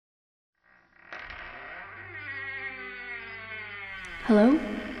Hello?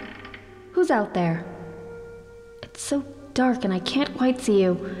 Who's out there? It's so dark and I can't quite see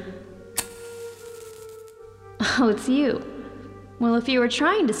you. Oh, it's you. Well, if you were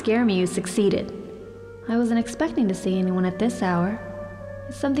trying to scare me, you succeeded. I wasn't expecting to see anyone at this hour.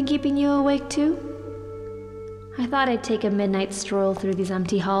 Is something keeping you awake too? I thought I'd take a midnight stroll through these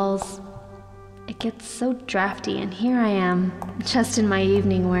empty halls. It gets so drafty, and here I am, just in my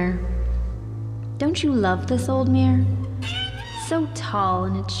evening wear. Don't you love this old mirror? So tall,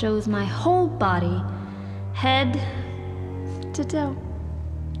 and it shows my whole body, head to toe.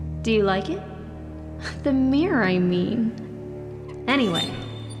 Do you like it? The mirror, I mean. Anyway,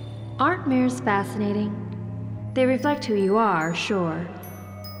 aren't mirrors fascinating? They reflect who you are, sure,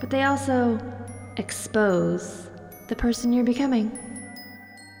 but they also expose the person you're becoming.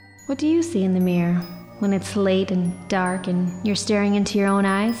 What do you see in the mirror when it's late and dark and you're staring into your own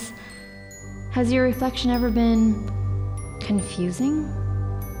eyes? Has your reflection ever been confusing?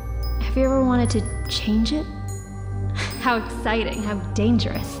 Have you ever wanted to change it? How exciting, how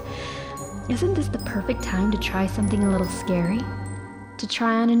dangerous. Isn't this the perfect time to try something a little scary? To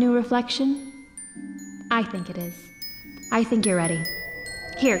try on a new reflection? I think it is. I think you're ready.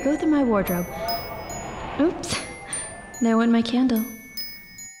 Here, go through my wardrobe. Oops, there went my candle.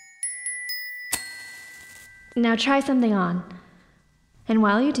 Now try something on. And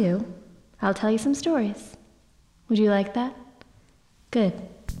while you do, I'll tell you some stories. Would you like that? Good.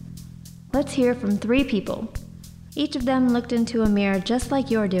 Let's hear from 3 people. Each of them looked into a mirror just like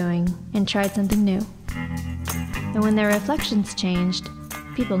you're doing and tried something new. And when their reflections changed,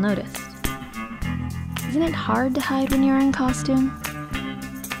 people noticed. Isn't it hard to hide when you're in costume?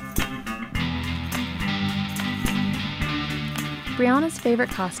 Brianna's favorite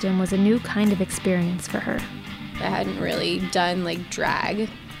costume was a new kind of experience for her. I hadn't really done like drag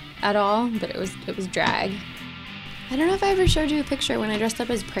at all, but it was drag. I don't know if I ever showed you a picture when I dressed up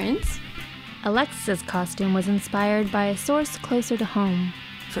as Prince. Alexis's costume was inspired by a source closer to home.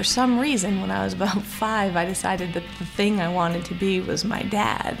 For some reason, when I was about 5, I decided that the thing I wanted to be was my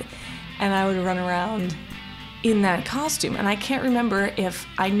dad, and I would run around in that costume. And I can't remember if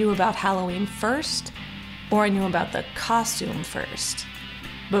I knew about Halloween first or I knew about the costume first.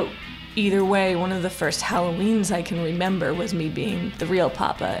 But either way, one of the first Halloweens I can remember was me being the real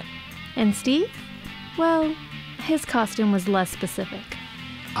Papa. And Steve? Well, his costume was less specific.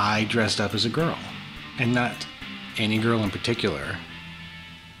 I dressed up as a girl, and not any girl in particular.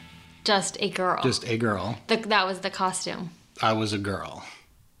 Just a girl. Just a girl. That was the costume. I was a girl.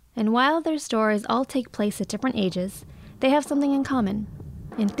 And while their stories all take place at different ages, they have something in common: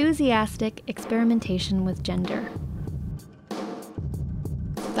 enthusiastic experimentation with gender.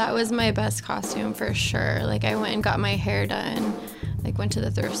 That was my best costume for sure. Like, I went and got my hair done, like went to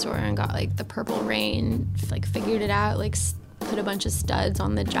the thrift store and got like the Purple Rain, like figured it out, like put a bunch of studs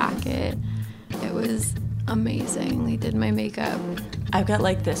on the jacket. It was amazing. They did my makeup. I've got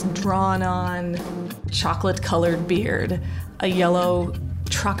like this drawn on chocolate colored beard, a yellow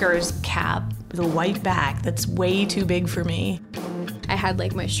trucker's cap with a white back that's way too big for me. I had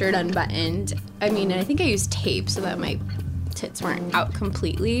like my shirt unbuttoned. I mean, I think I used tape so that my tits weren't out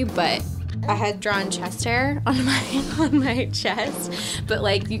completely, but I had drawn chest hair on my chest, but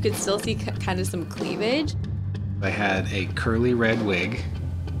like you could still see kind of some cleavage. I had a curly red wig.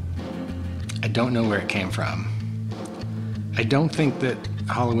 I don't know where it came from. I don't think that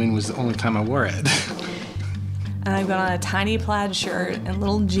Halloween was the only time I wore it. And I've got on a tiny plaid shirt and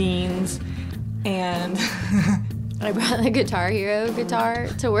little jeans, and I brought the Guitar Hero guitar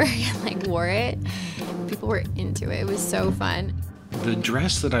to work and like wore it. People were into it. It was so fun. The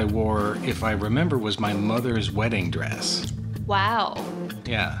dress that I wore, if I remember, was my mother's wedding dress. Wow.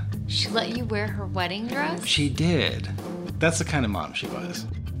 Yeah. She let you wear her wedding dress? She did. That's the kind of mom she was.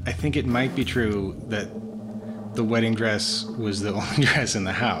 I think it might be true that the wedding dress was the only dress in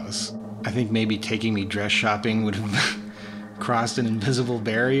the house. I think maybe taking me dress shopping would have crossed an invisible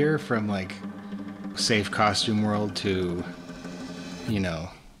barrier from like safe costume world to, you know,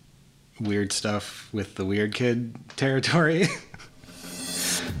 weird stuff with the weird kid territory.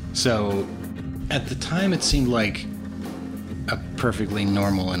 So at the time it seemed like a perfectly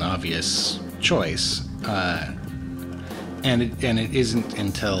normal and obvious choice. And it isn't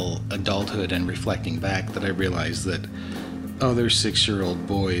until adulthood and reflecting back that I realized that other 6-year-old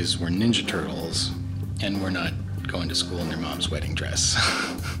boys were Ninja Turtles and were not going to school in their mom's wedding dress.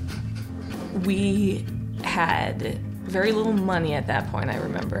 We had very little money at that point, I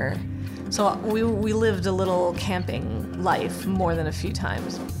remember. So we lived a little camping life more than a few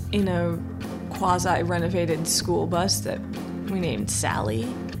times in a quasi-renovated school bus that we named Sally.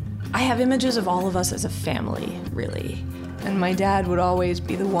 I have images of all of us as a family, really. And my dad would always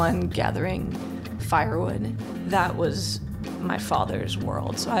be the one gathering firewood. That was my father's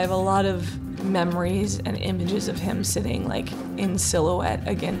world. So I have a lot of memories and images of him sitting like in silhouette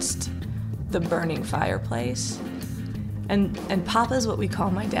against the burning fireplace. And Papa's what we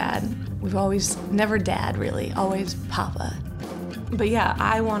call my dad. We've always, never dad really, always Papa. But yeah,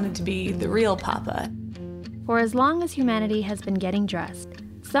 I wanted to be the real Papa. For as long as humanity has been getting dressed,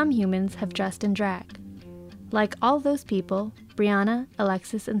 some humans have dressed in drag. Like all those people, Brianna,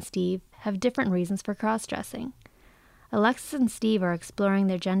 Alexis, and Steve have different reasons for cross-dressing. Alexis and Steve are exploring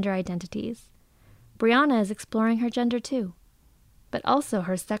their gender identities. Brianna is exploring her gender too, but also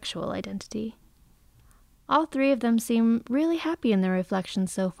her sexual identity. All three of them seem really happy in their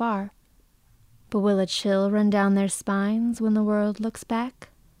reflections so far. But will a chill run down their spines when the world looks back?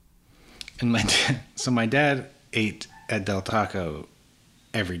 And my dad ate at Del Taco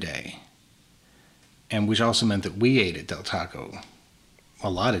every day, and which also meant that we ate at Del Taco a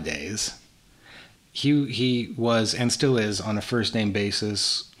lot of days. He was and still is on a first name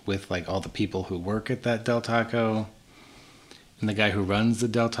basis with like all the people who work at that Del Taco, and the guy who runs the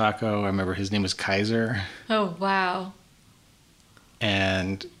Del Taco. I remember his name was Kaiser. Oh, wow.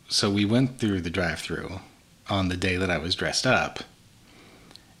 And so we went through the drive-thru on the day that I was dressed up,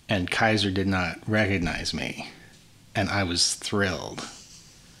 and Kaiser did not recognize me, and I was thrilled,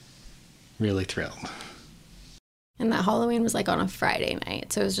 really thrilled. And that Halloween was like on a Friday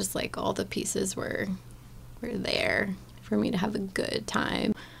night, so it was just like all the pieces were there for me to have a good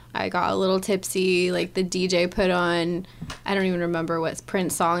time. I got a little tipsy, like the DJ put on, I don't even remember what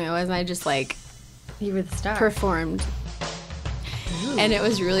Prince song it was, and I just like You were the star. performed. Ooh. And it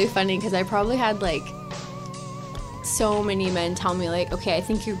was really funny because I probably had like so many men tell me like, okay, I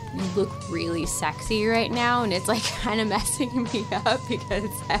think you look really sexy right now, and it's like kind of messing me up because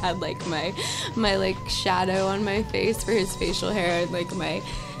I had like my like shadow on my face for his facial hair and like my,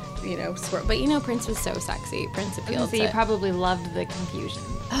 you know, but you know, Prince was so sexy. Prince appealed So to. you probably loved the confusion.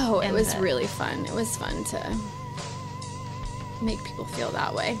 Oh, it was really fun. It was fun to make people feel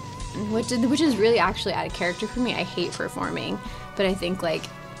that way, which is really actually out of character for me. I hate performing, but I think like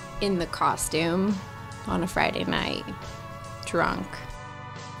in the costume on a Friday night, drunk.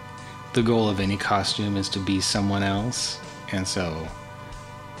 The goal of any costume is to be someone else, and so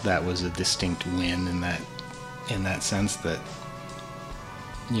that was a distinct win in that sense that,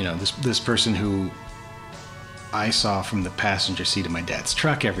 you know, this person who I saw from the passenger seat of my dad's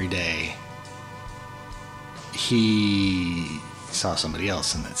truck every day, he saw somebody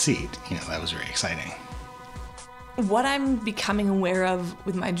else in that seat. You know, that was very exciting. What I'm becoming aware of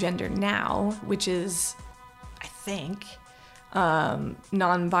with my gender now, which is, I think,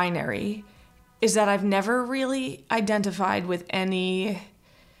 non-binary, is that I've never really identified with any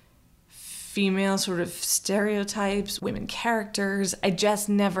female sort of stereotypes, women characters. I just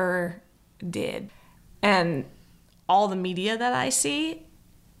never did. And all the media that I see,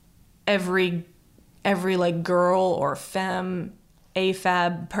 every like girl or femme,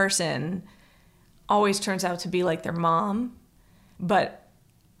 AFAB person always turns out to be like their mom, but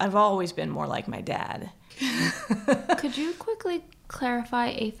I've always been more like my dad. Could you quickly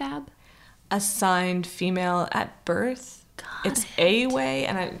clarify AFAB? Assigned female at birth. It's a way,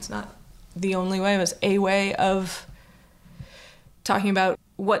 and it's not the only way, it was a way of talking about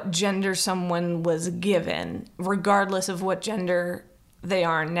what gender someone was given, regardless of what gender they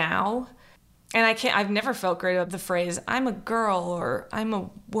are now. And I've never felt great about the phrase, I'm a girl or I'm a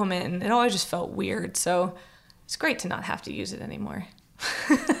woman. It always just felt weird. So it's great to not have to use it anymore.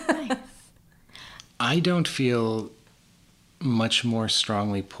 Nice. I don't feel much more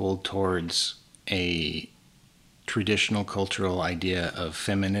strongly pulled towards a traditional cultural idea of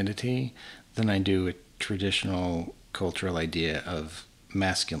femininity than I do a traditional cultural idea of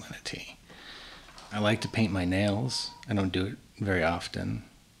masculinity. I like to paint my nails. I don't do it very often.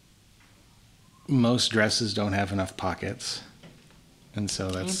 Most dresses don't have enough pockets, and so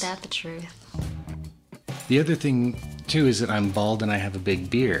that's... Ain't that the truth? The other thing, too, is that I'm bald and I have a big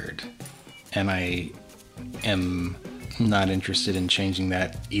beard, and I am not interested in changing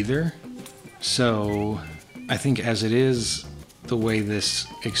that either. So I think as it is, the way this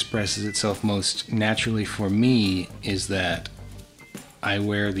expresses itself most naturally for me is that I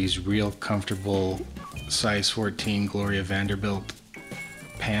wear these real comfortable size 14 Gloria Vanderbilt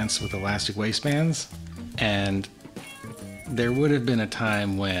pants with elastic waistbands, and there would have been a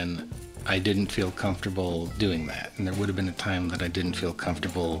time when I didn't feel comfortable doing that, and there would have been a time that I didn't feel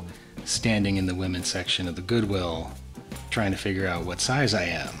comfortable standing in the women's section of the Goodwill trying to figure out what size I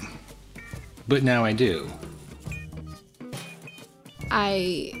am. But now I do.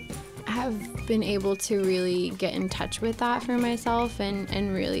 I have been able to really get in touch with that for myself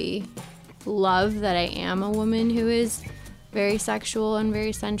and really love that I am a woman who is very sexual and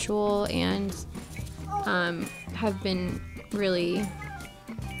very sensual, and have been really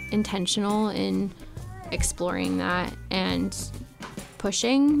intentional in exploring that and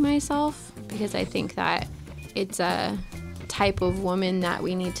pushing myself, because I think that it's a type of woman that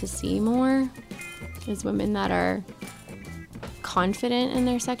we need to see more, is women that are confident in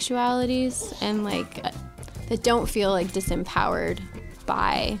their sexualities and like that don't feel like disempowered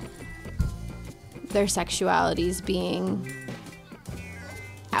by their sexualities being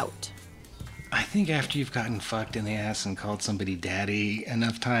out. I think after you've gotten fucked in the ass and called somebody daddy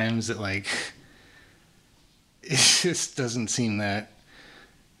enough times that, like, it just doesn't seem that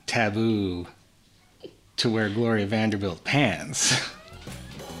taboo to wear Gloria Vanderbilt pants.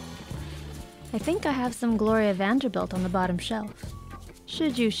 I think I have some Gloria Vanderbilt on the bottom shelf,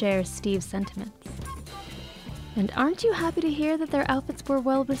 should you share Steve's sentiments. And aren't you happy to hear that their outfits were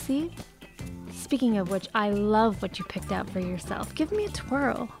well received? Speaking of which, I love what you picked out for yourself. Give me a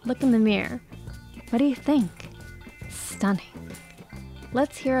twirl. Look in the mirror. What do you think? Stunning.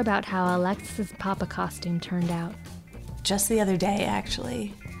 Let's hear about how Alexis's Papa costume turned out. Just the other day,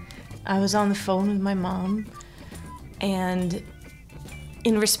 actually, I was on the phone with my mom, and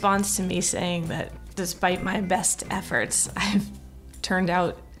in response to me saying that despite my best efforts, I've turned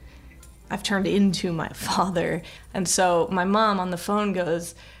into my father. And so my mom on the phone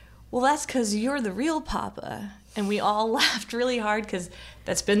goes, "Well, that's because you're the real Papa." And we all laughed really hard because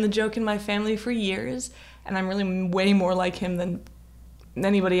that's been the joke in my family for years, and I'm really way more like him than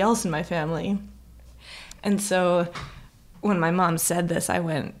anybody else in my family. And so when my mom said this, I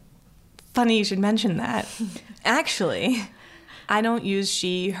went, "Funny you should mention that." Actually, I don't use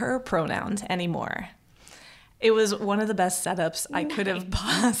she, her pronouns anymore. It was one of the best setups I could have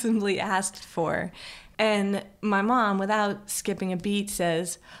possibly asked for. And my mom, without skipping a beat,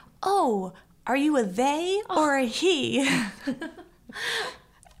 says, "Oh, are you a they or a he?"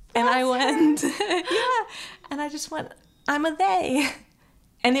 And I went, "Yeah." And I just went, "I'm a they."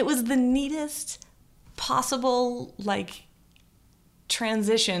 And it was the neatest possible, like,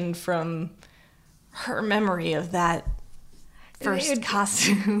 transition from her memory of that first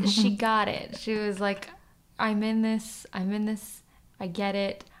costume. She got it. She was like, I'm in this, I get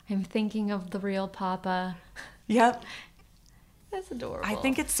it. I'm thinking of the real Papa. Yep. That's adorable. I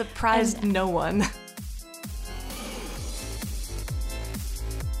think it surprised no one.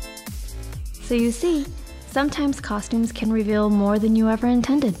 So you see, sometimes costumes can reveal more than you ever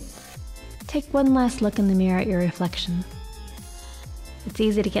intended. Take one last look in the mirror at your reflection. It's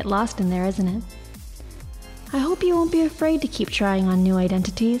easy to get lost in there, isn't it? I hope you won't be afraid to keep trying on new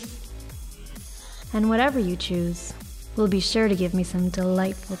identities. And whatever you choose, will be sure to give me some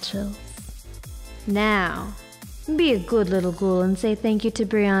delightful chills. Now, be a good little ghoul and say thank you to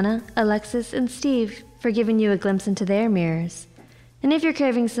Brianna, Alexis, and Steve for giving you a glimpse into their mirrors. And if you're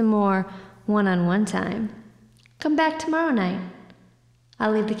craving some more one-on-one time, come back tomorrow night.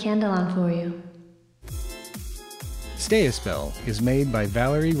 I'll leave the candle on for you. Stay a Spell is made by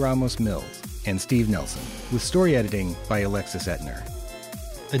Valerie Ramos Mills and Steve Nelson, with story editing by Alexis Etner.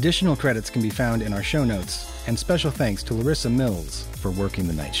 Additional credits can be found in our show notes, and special thanks to Larissa Mills for working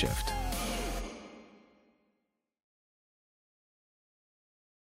the night shift.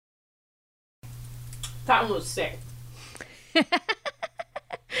 That was sick.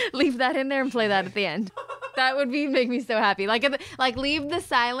 Leave that in there and play that at the end. That would make me so happy. Like leave the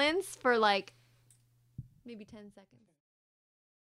silence for like maybe 10 seconds.